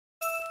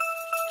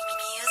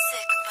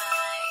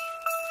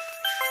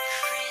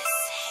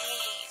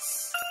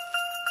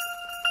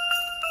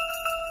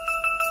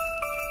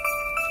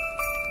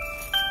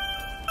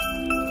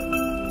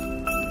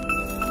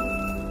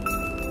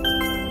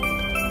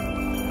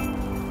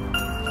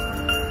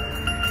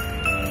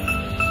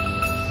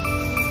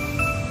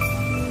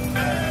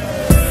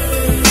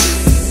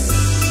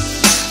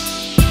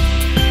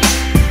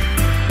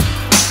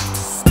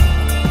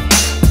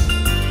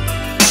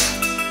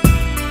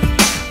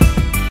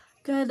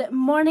Good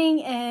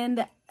morning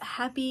and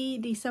happy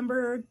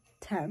December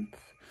 10th.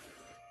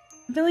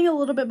 I'm feeling a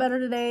little bit better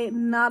today,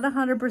 not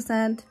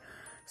 100%.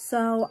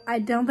 So I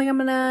don't think I'm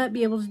gonna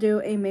be able to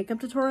do a makeup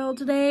tutorial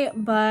today,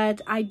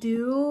 but I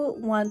do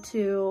want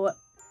to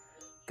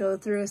go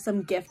through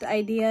some gift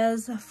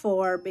ideas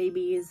for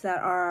babies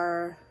that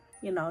are,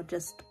 you know,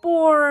 just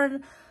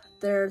born.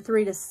 They're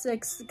 3 to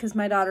 6 because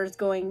my daughter's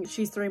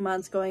she's 3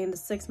 months going into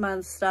 6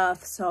 months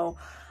stuff. So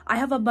I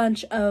have a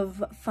bunch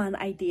of fun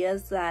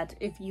ideas that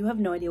if you have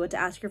no idea what to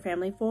ask your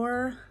family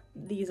for,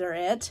 these are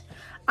it.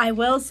 I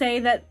will say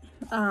that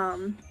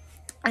I'm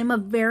a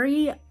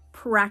very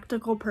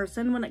practical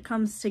person when it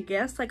comes to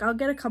gifts. Like, I'll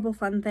get a couple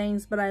fun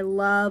things, but I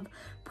love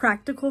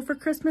practical for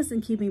Christmas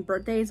and keeping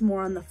birthdays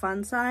more on the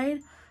fun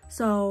side.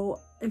 So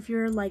if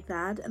you're like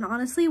that, and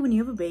honestly, when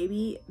you have a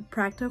baby,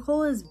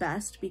 practical is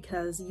best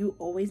because you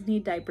always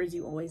need diapers,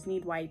 you always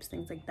need wipes,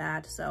 things like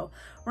that. So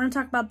we're gonna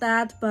talk about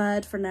that,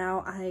 but for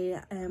now,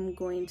 I am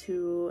going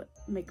to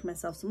make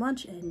myself some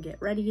lunch and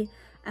get ready,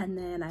 and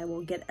then I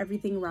will get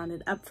everything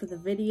rounded up for the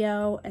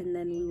video, and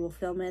then we will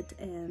film it,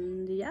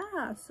 and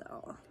yeah,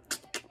 so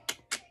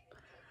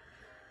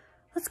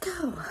let's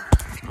go.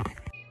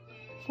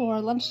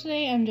 For lunch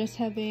today, I'm just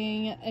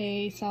having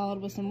a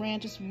salad with some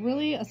ranch. It's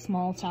really a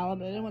small salad,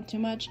 but I didn't want too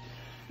much.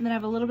 And then I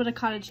have a little bit of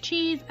cottage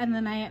cheese, and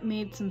then I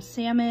made some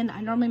salmon. I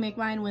normally make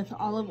mine with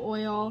olive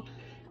oil,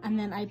 and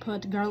then I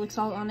put garlic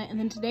salt on it. And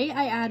then today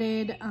I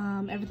added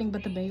everything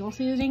but the bagel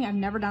seasoning. I've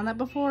never done that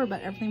before,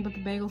 but everything but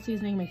the bagel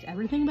seasoning makes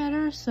everything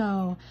better.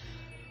 So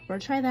we're gonna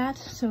try that.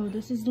 So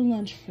this is the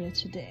lunch for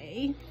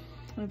today.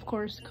 And of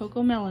course,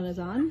 Cocoa Melon is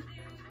on.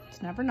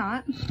 It's never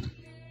not.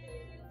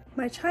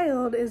 My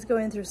child is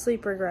going through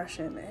sleep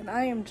regression, and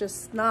I am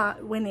just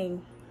not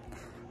winning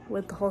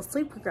with the whole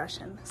sleep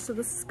regression. So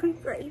this is going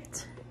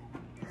great.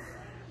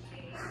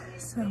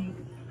 So,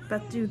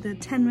 about to do the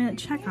 10-minute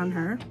check on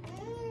her.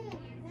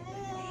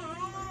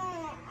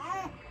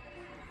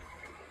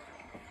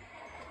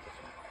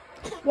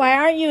 Why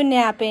aren't you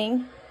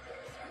napping?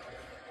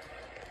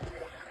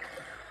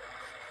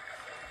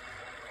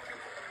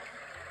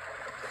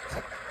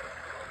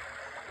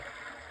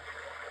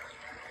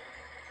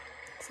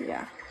 So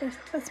yeah,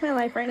 that's my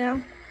life right now.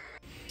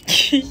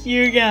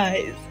 You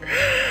guys,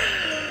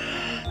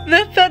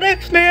 the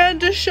FedEx man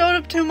just showed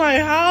up to my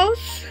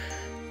house.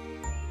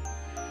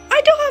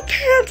 I don't have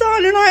pants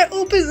on, and I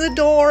opened the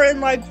door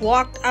and like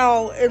walked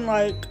out and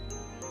like.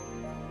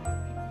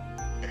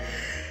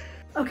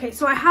 Okay,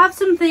 so I have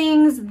some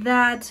things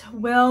that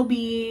will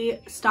be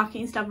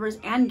stocking stuffers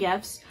and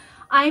gifts.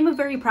 I'm a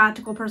very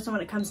practical person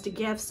when it comes to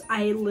gifts.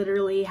 I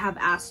literally have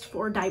asked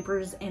for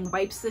diapers and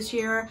wipes this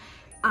year.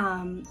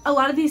 A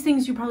lot of these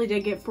things you probably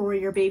did get for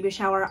your baby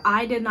shower.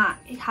 I did not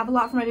have a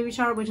lot for my baby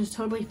shower, which is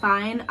totally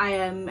fine.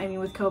 I mean,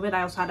 with COVID,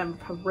 I also had a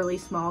really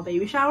small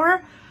baby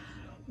shower.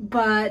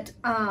 But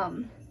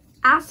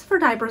ask for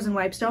diapers and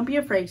wipes. Don't be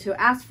afraid to.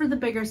 Ask for the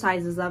bigger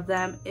sizes of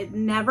them. It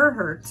never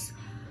hurts.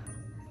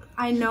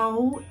 I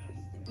know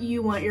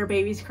you want your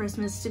baby's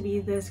Christmas to be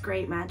this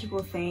great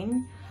magical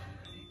thing,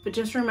 but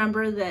just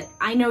remember that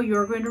I know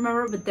you're going to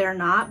remember, but they're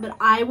not. But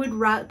I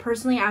would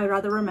personally, I would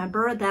rather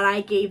remember that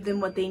I gave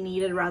them what they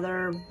needed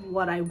rather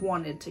what I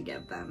wanted to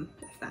give them,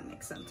 if that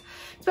makes sense.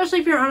 Especially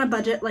if you're on a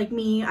budget like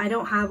me. I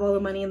don't have all the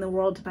money in the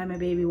world to buy my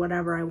baby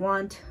whatever I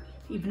want.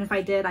 Even if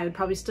I did, I would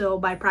probably still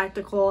buy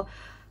practical.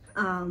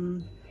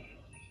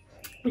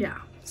 Yeah,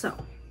 so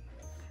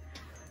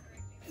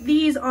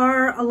these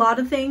are a lot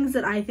of things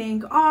that I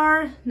think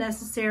are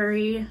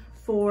necessary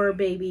for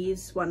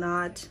babies,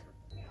 whatnot.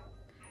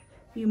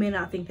 You may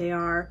not think they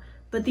are,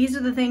 but these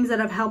are the things that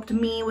have helped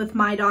me with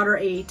my daughter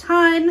a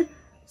ton.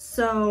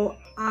 So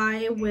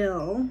I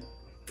will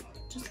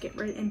just get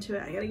right into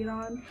it. I gotta get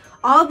on.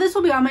 All of this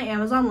will be on my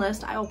Amazon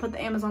list. I will put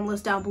the Amazon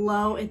list down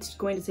below. It's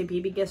going to say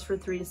baby gifts for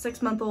 3 to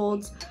 6 month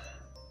olds.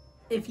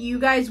 If you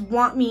guys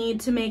want me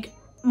to make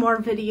more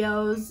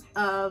videos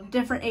of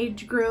different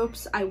age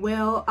groups, I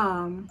will.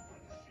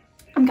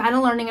 I'm kind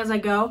of learning as I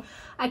go.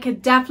 I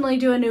could definitely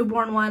do a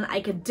newborn one. I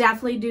could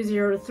definitely do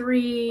 0 to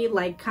 3,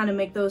 like kind of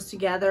make those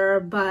together.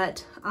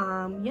 But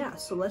yeah,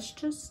 so let's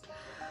just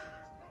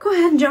go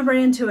ahead and jump right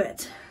into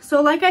it.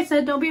 So like I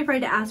said, don't be afraid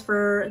to ask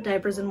for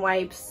diapers and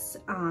wipes.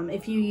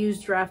 If you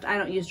use Drift, I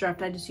don't use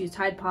Drift, I just use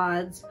Tide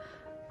Pods.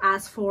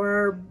 Ask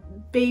for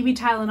baby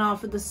Tylenol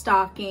for the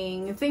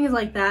stocking, things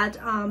like that.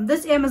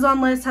 This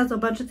Amazon list has a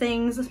bunch of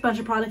things, a bunch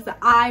of products that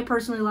I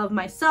personally love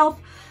myself,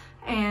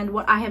 and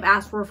what I have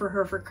asked for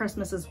her for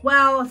Christmas as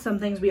well. Some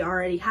things we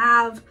already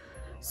have.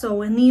 So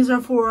when these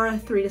are for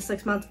 3 to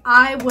 6 months,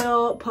 I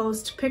will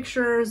post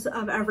pictures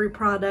of every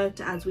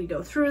product as we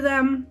go through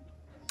them.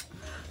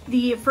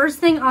 The first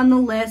thing on the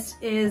list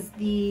is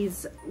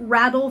these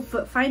Rattle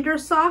Foot Finder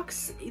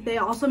socks. They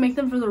also make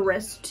them for the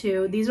wrist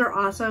too. These are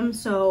awesome.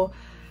 So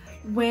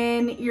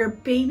when your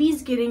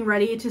baby's getting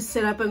ready to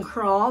sit up and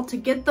crawl, to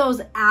get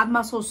those ab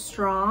muscles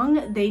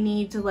strong, they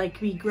need to like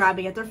be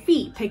grabbing at their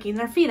feet, picking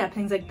their feet up,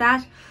 things like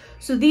that.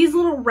 So these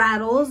little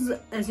rattles,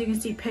 as you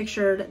can see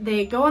pictured,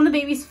 they go on the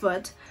baby's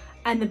foot,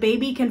 and the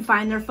baby can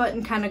find their foot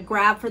and kind of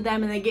grab for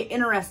them, and they get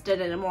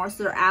interested in it more,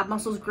 so their ab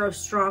muscles grow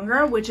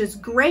stronger, which is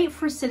great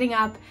for sitting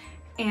up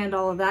and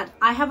all of that.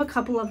 I have a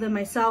couple of them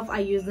myself. I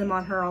use them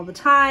on her all the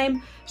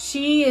time.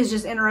 She is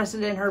just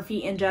interested in her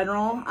feet in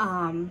general,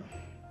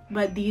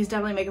 but these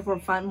definitely make it more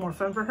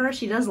fun for her.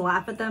 She does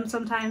laugh at them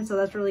sometimes, so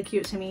that's really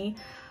cute to me.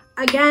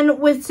 Again,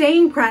 with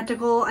saying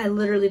practical, I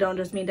literally don't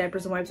just mean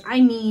diapers and wipes.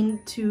 I mean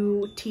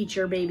to teach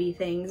your baby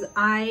things.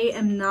 I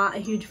am not a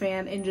huge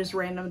fan in just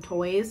random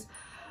toys.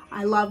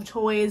 I love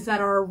toys that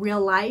are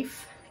real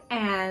life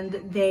and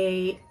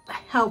they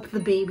help the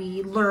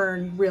baby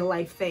learn real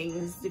life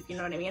things, if you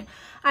know what I mean.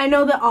 I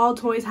know that all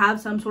toys have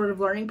some sort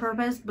of learning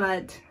purpose,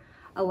 but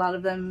a lot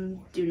of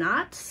them do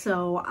not.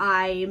 So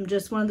I am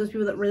just one of those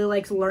people that really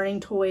likes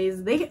learning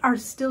toys. They are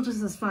still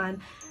just as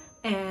fun.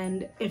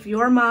 And if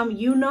you're a mom,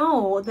 you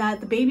know that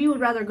the baby would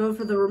rather go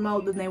for the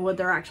remote than they would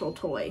their actual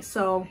toy.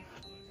 So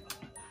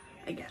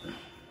again,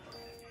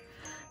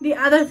 the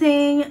other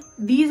thing,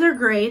 these are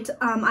great.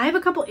 I have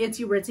a couple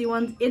Itsy Ritsy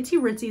ones. Itsy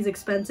Ritsy is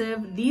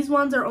expensive. These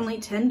ones are only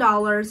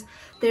 $10.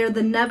 They're the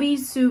Nubby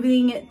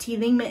Soothing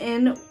Teething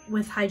Mitten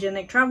with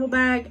Hygienic Travel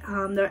Bag.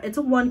 It's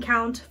a 1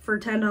 count for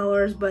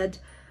 $10, but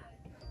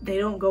they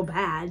don't go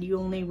bad. You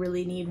only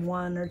really need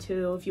 1 or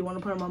 2. If you want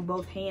to put them on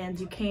both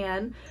hands, you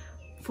can.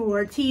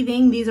 For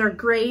teething, these are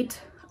great.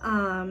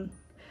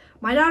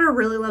 My daughter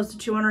really loves to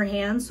chew on her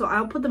hands, so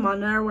I'll put them on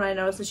there when I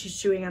notice that she's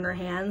chewing on her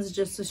hands,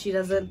 just so she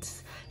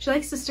doesn't, she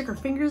likes to stick her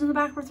fingers in the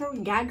back of her throat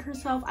and gag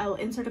herself. I will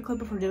insert a clip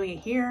of her doing it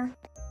here.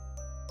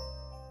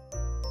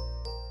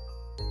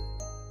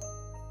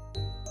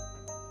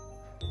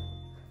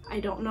 I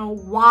don't know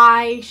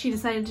why she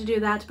decided to do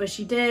that, but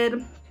she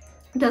did.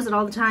 Does it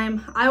all the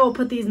time. I will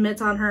put these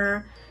mitts on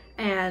her,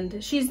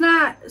 and she's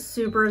not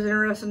super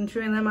interested in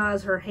chewing them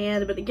as her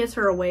hand, but it gets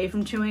her away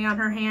from chewing on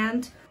her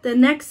hand. The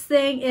next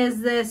thing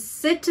is this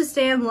sit to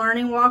stand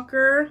learning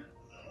walker.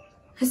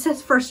 It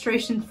says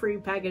frustration-free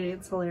packaging.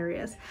 It's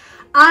hilarious.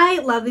 I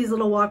love these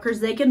little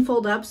walkers. They can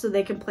fold up so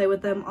they can play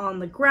with them on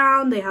the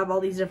ground. They have all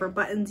these different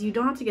buttons. You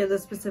don't have to get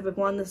this specific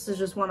one. This is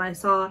just one I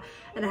saw,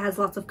 and it has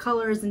lots of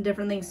colors and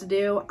different things to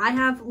do. I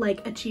have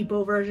like a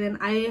cheapo version.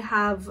 I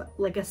have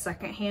like a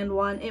second-hand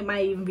one. It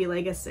might even be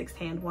like a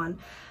sixth-hand one.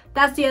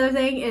 That's the other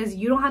thing, is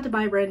you don't have to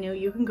buy brand new.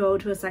 You can go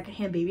to a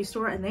secondhand baby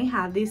store and they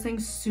have these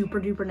things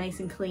super duper nice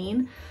and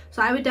clean.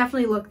 So I would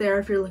definitely look there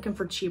if you're looking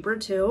for cheaper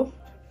too.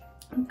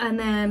 And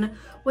then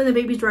when the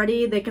baby's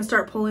ready, they can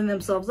start pulling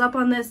themselves up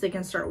on this. They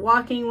can start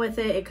walking with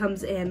it. It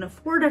comes in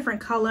 4 different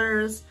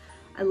colors.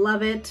 I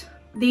love it.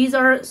 These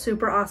are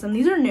super awesome.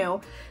 These are new.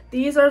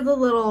 These are the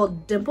little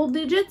dimple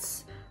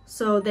digits.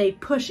 So they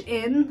push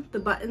in the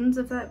buttons,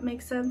 if that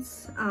makes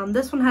sense.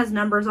 This one has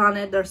numbers on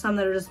it. There's some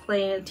that are just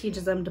plain. It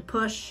teaches them to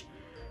push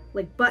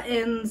like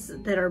buttons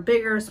that are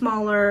bigger,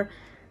 smaller,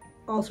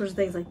 all sorts of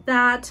things like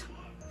that.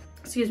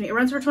 Excuse me. It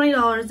runs for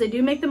 $20. They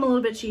do make them a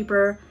little bit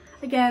cheaper.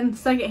 Again,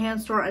 secondhand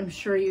store, I'm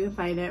sure you can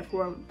find it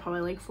for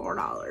probably like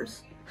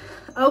 $4.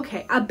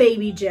 Okay, a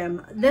baby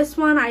gym. This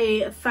one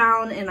I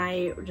found and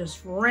I just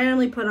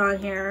randomly put on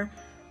here.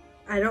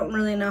 I don't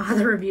really know how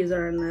the reviews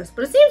are in this,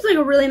 but it seems like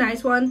a really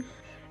nice one.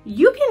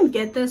 You can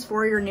get this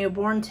for your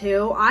newborn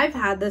too. I've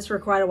had this for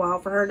quite a while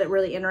for her that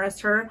really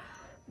interests her,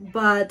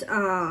 but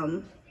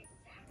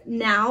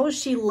now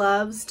she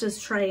loves to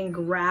try and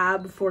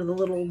grab for the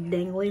little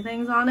dangly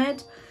things on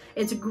it.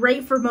 It's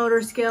great for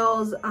motor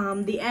skills.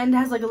 The end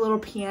has like a little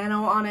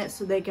piano on it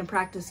so they can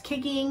practice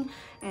kicking,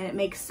 and it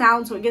makes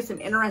sound, so it gets them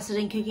interested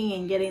in kicking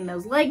and getting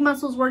those leg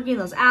muscles working,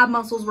 those ab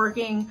muscles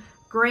working.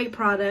 Great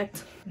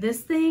product.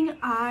 This thing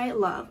I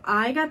love.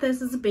 I got this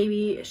as a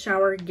baby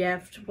shower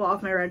gift while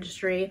off my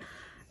registry,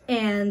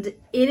 and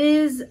it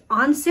is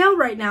on sale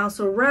right now,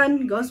 so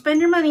run, go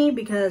spend your money,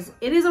 because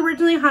it is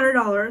originally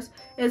 $100.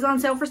 It is on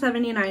sale for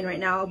 $79 right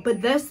now,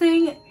 but this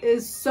thing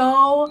is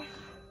so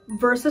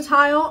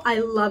versatile. I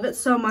love it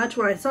so much.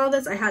 When I saw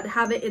this, I had to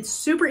have it. It's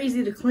super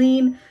easy to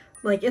clean.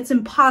 Like, it's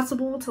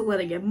impossible to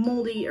let it get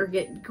moldy or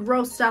get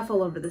gross stuff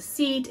all over the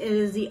seat. It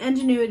is the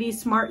Ingenuity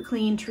Smart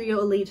Clean Trio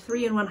Elite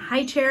 3-in-1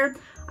 high chair.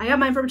 I got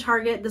mine from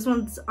Target. This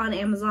one's on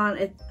Amazon.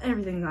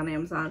 Everything's on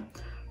Amazon.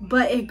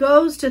 But it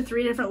goes to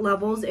 3 different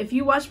levels. If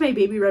you watch my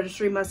baby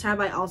registry must-have,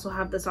 I also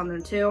have this on there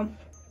too.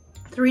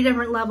 3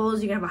 different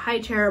levels. You can have a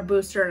high chair, a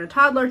booster, and a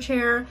toddler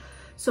chair.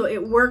 So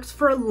it works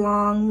for a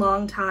long,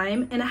 long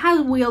time. And it has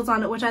wheels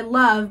on it, which I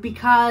love,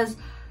 because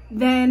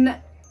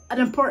then an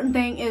important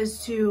thing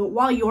is to,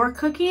 while you're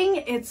cooking,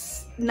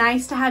 it's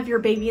nice to have your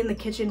baby in the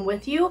kitchen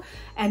with you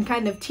and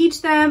kind of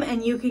teach them,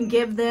 and you can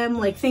give them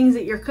like things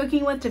that you're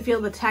cooking with to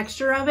feel the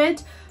texture of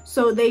it,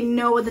 so they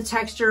know what the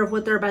texture of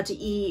what they're about to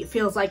eat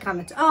feels like on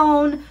its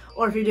own.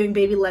 Or if you're doing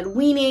baby-led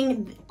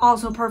weaning,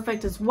 also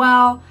perfect as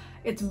well.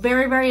 It's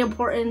very, very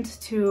important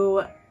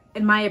to,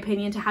 in my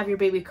opinion, to have your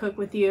baby cook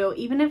with you.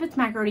 Even if it's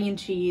macaroni and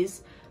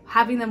cheese,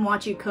 having them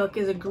watch you cook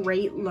is a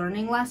great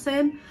learning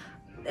lesson.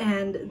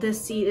 And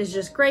this seat is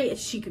just great.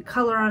 She could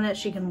color on it.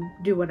 She can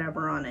do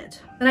whatever on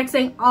it. The next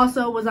thing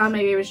also was on my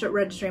baby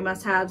registry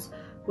must-haves,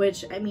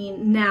 which, I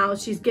mean, now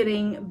she's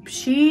getting,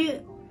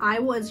 I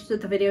will insert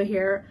the video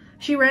here.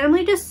 She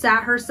randomly just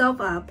sat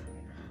herself up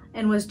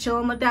and was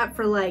chilling like that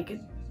for like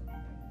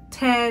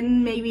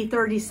 10, maybe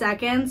 30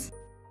 seconds.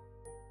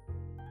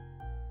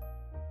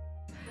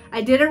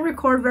 I didn't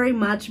record very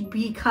much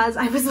because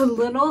I was a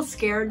little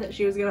scared that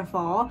she was gonna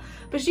fall,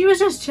 but she was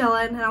just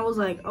chilling and I was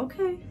like,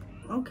 okay,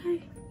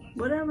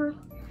 whatever.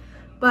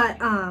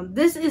 But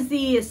this is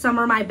the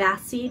Summer My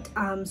Bath seat.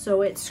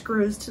 So it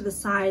screws to the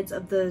sides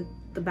of the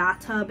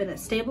bathtub and it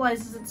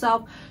stabilizes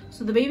itself.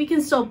 So the baby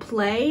can still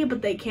play,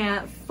 but they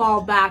can't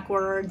fall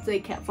backwards, they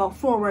can't fall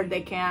forward, they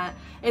can't,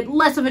 it's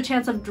less of a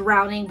chance of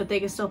drowning, but they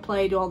can still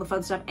play, do all the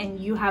fun stuff, and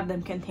you have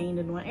them contained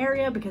in one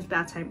area because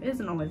bath time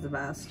isn't always the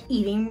best.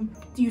 Eating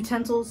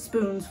utensils,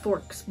 spoons,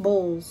 forks,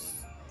 bowls,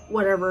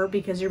 whatever,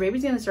 because your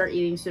baby's gonna start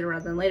eating sooner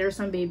rather than later.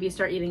 Some babies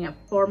start eating at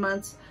 4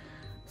 months.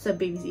 Some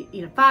babies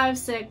eat at 5,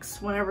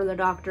 6, whenever their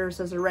doctor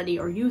says they're ready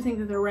or you think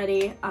that they're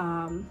ready.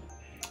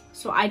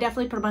 So I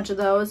definitely put a bunch of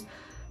those,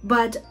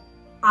 but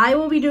I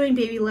will be doing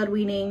baby-led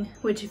weaning,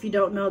 which if you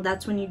don't know,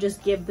 that's when you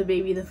just give the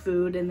baby the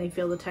food and they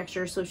feel the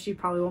texture. So she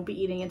probably won't be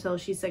eating until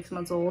she's 6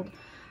 months old,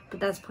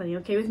 but that's plenty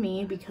okay with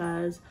me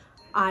because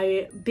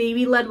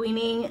baby-led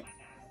weaning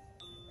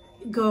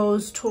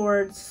goes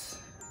towards,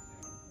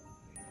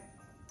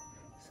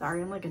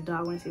 sorry, I'm like a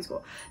dog when I say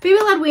school.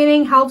 Baby-led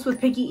weaning helps with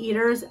picky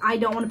eaters. I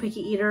don't want a picky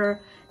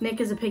eater.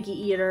 Nick is a picky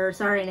eater.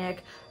 Sorry,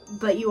 Nick,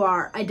 but you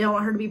are. I don't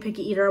want her to be a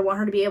picky eater. I want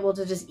her to be able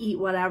to just eat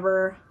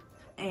whatever,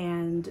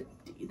 and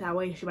that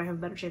way she might have a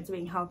better chance of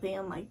being healthy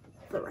and like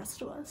the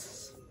rest of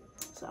us.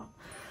 So,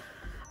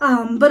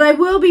 but I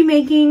will be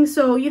making,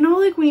 so you know,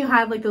 like when you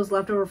have like those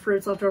leftover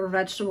fruits, leftover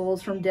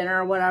vegetables from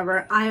dinner or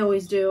whatever, I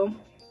always do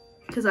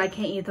because I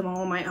can't eat them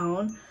all on my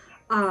own.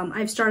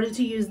 I've started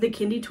to use the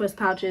Kindy twist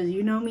pouches.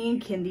 You know me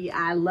and Kindy.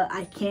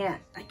 I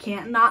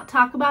can't not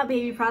talk about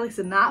baby products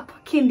and not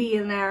put Kindy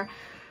in there.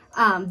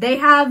 They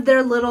have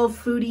their little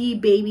foodie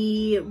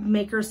baby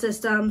maker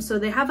system. So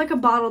they have like a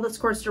bottle that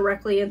squirts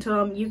directly into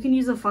them. You can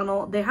use a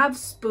funnel. They have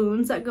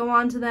spoons that go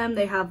onto them.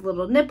 They have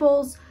little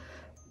nipples,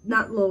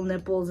 not little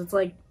nipples. It's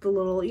like the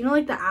little, you know,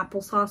 like the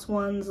applesauce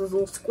ones, those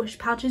little squish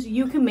pouches.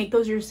 You can make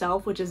those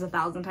yourself, which is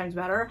 1,000 times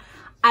better.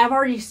 I've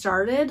already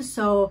started.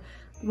 So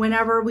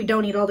whenever we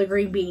don't eat all the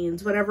green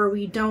beans, whenever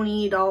we don't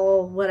eat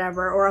all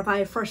whatever, or if I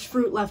have fresh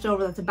fruit left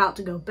over that's about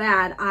to go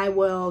bad, I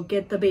will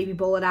get the baby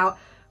bullet out,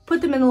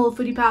 put them in the little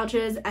foodie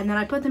pouches, and then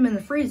I put them in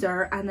the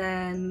freezer, and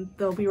then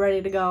they'll be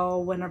ready to go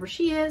whenever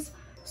she is.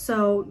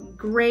 So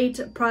great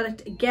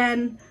product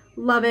again,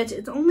 love it.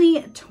 It's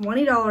only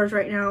 $20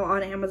 right now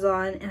on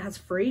Amazon and has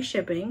free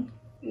shipping.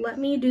 Let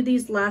me do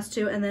these last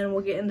two and then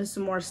we'll get into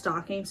some more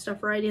stocking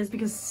stuff ideas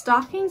because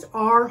stockings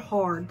are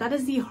hard. That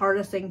is the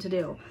hardest thing to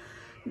do.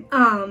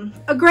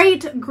 A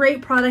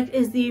great product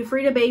is the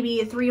Frida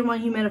Baby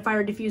 3-in-1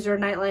 humidifier diffuser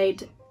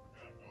nightlight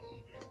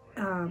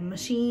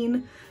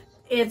machine.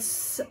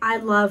 I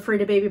love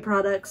Frida Baby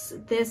products.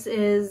 This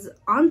is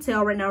on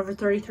sale right now for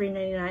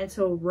 $33.99,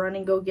 so run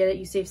and go get it.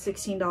 You save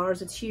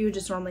 $16. It's huge.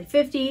 It's normally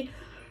 $50.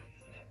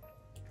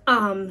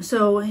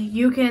 So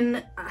you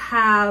can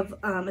have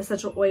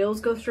essential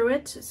oils go through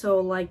it. So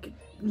like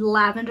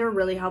lavender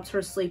really helps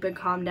her sleep and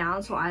calm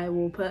down. So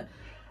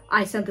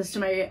I sent this to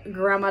my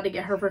grandma to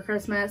get her for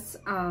Christmas.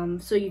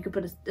 So you could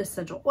put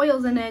essential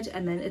oils in it,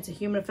 and then it's a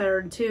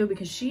humidifier too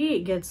because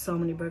she gets so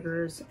many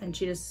boogers and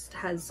she just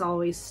has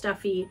always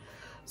stuffy.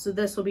 So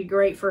this will be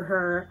great for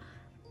her.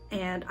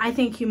 And I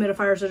think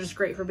humidifiers are just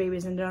great for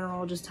babies in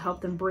general, just to help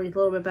them breathe a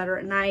little bit better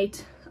at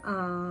night.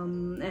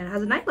 And it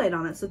has a nightlight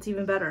on it, so it's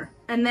even better.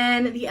 And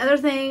then the other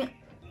thing,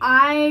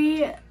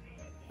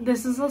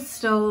 this is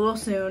still a little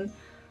soon,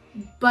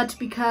 but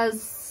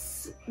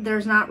because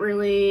there's not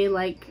really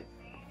like,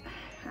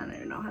 I don't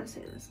even know how to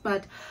say this,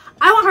 but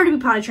I want her to be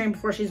potty trained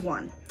before she's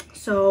 1.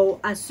 So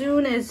as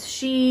soon as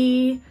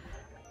she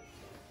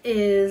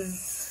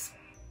is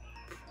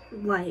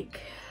like,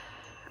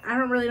 I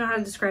don't really know how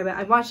to describe it.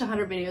 I've watched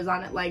 100 videos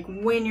on it, like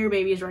when your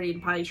baby is ready to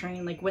potty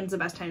train, like when's the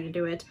best time to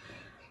do it.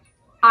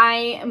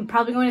 I am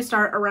probably going to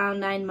start around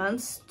 9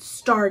 months,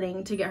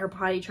 starting to get her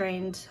potty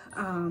trained.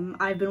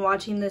 I've been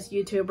watching this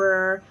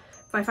YouTuber.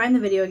 If I find the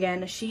video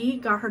again, she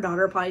got her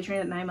daughter potty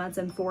trained at 9 months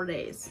in 4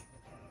 days.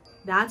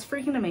 That's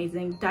freaking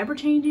amazing. Diaper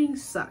changing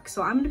sucks.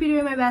 So I'm going to be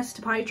doing my best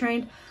to potty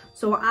train.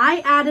 So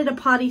I added a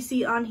potty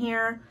seat on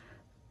here.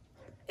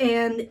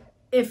 And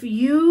if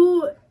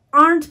you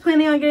aren't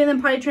planning on getting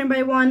them potty trained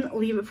by 1,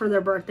 leave it for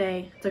their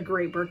birthday. It's a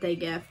great birthday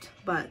gift.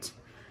 But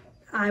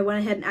I went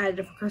ahead and added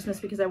it for Christmas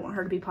because I want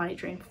her to be potty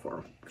trained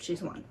before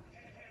she's 1.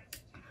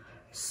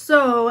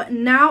 So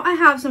now I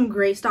have some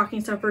great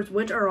stocking stuffers,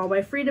 which are all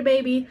by Frida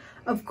Baby.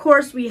 Of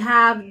course, we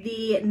have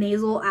the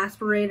nasal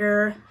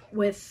aspirator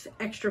with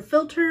extra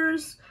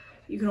filters.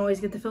 You can always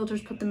get the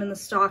filters, put them in the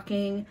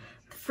stocking.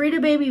 The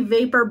Frida Baby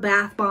Vapor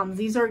Bath Bombs.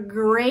 These are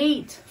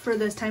great for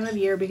this time of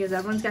year because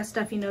everyone's got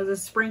stuffy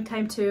noses.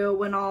 Springtime too,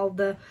 when all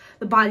the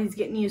body's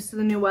getting used to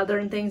the new weather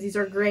and things. These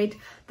are great.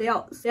 They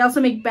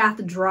also make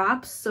bath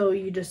drops, so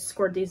you just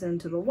squirt these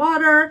into the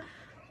water.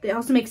 They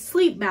also make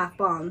sleep bath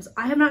bombs.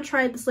 I have not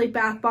tried the sleep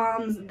bath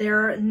bombs.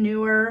 They're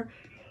newer.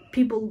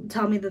 People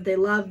tell me that they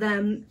love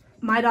them.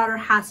 my daughter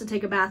has to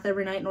take a bath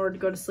every night in order to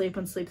go to sleep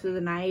and sleep through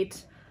the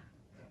night.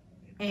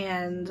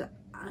 And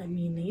I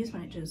mean, these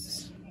might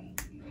just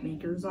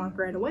make her zonk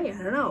right away.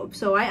 I don't know.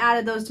 So I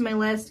added those to my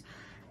list.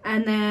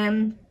 And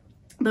then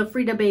the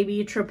Frida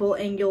Baby triple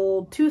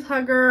angle tooth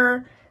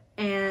hugger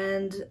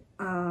and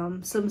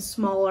some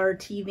smaller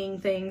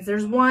teething things.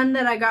 There's one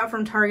that I got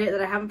from Target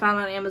that I haven't found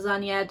on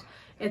Amazon yet.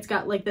 It's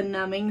got like the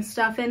numbing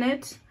stuff in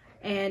it,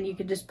 and you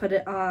could just put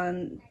it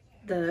on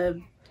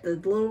the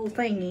little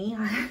thingy.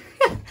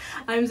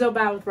 I'm so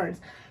bad with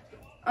words.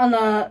 On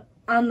the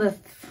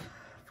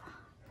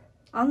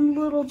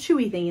little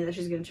chewy thingy that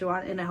she's gonna chew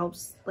on, and it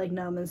helps like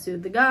numb and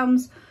soothe the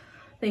gums,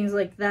 things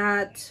like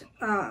that.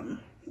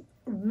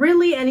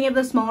 Really, any of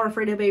the smaller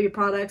Frida Baby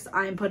products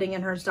I'm putting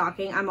in her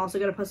stocking. I'm also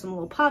gonna put some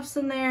little puffs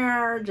in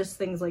there, just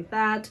things like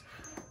that.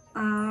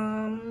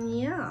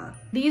 Yeah,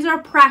 these are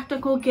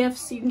practical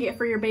gifts you can get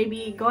for your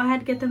baby. Go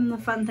ahead, get them the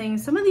fun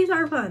things. Some of these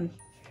are fun,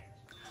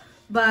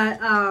 but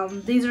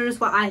these are just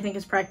what I think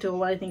is practical,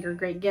 what I think are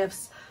great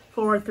gifts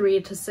for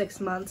 3 to 6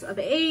 months of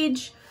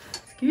age.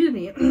 Excuse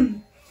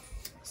me.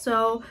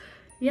 So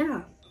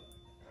yeah,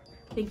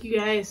 thank you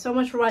guys so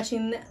much for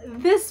watching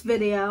this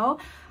video.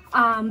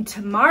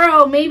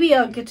 Tomorrow maybe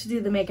I'll get to do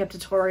the makeup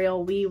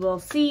tutorial. We will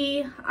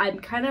see. I'm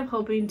kind of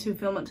hoping to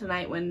film it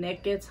tonight when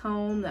Nick gets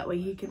home. That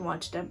way he can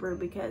watch Denver,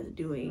 because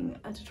doing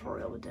a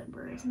tutorial with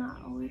Denver is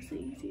not always the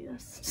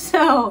easiest.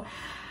 So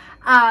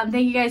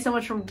thank you guys so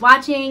much for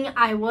watching.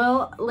 I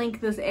will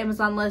link this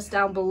Amazon list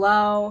down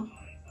below.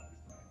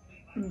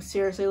 I'm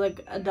seriously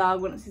like a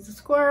dog when it sees a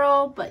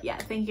squirrel. But yeah,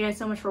 thank you guys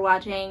so much for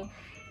watching,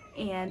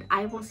 and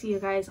I will see you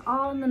guys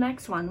all in the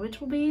next one,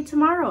 which will be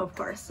tomorrow, of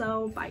course.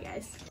 So bye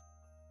guys.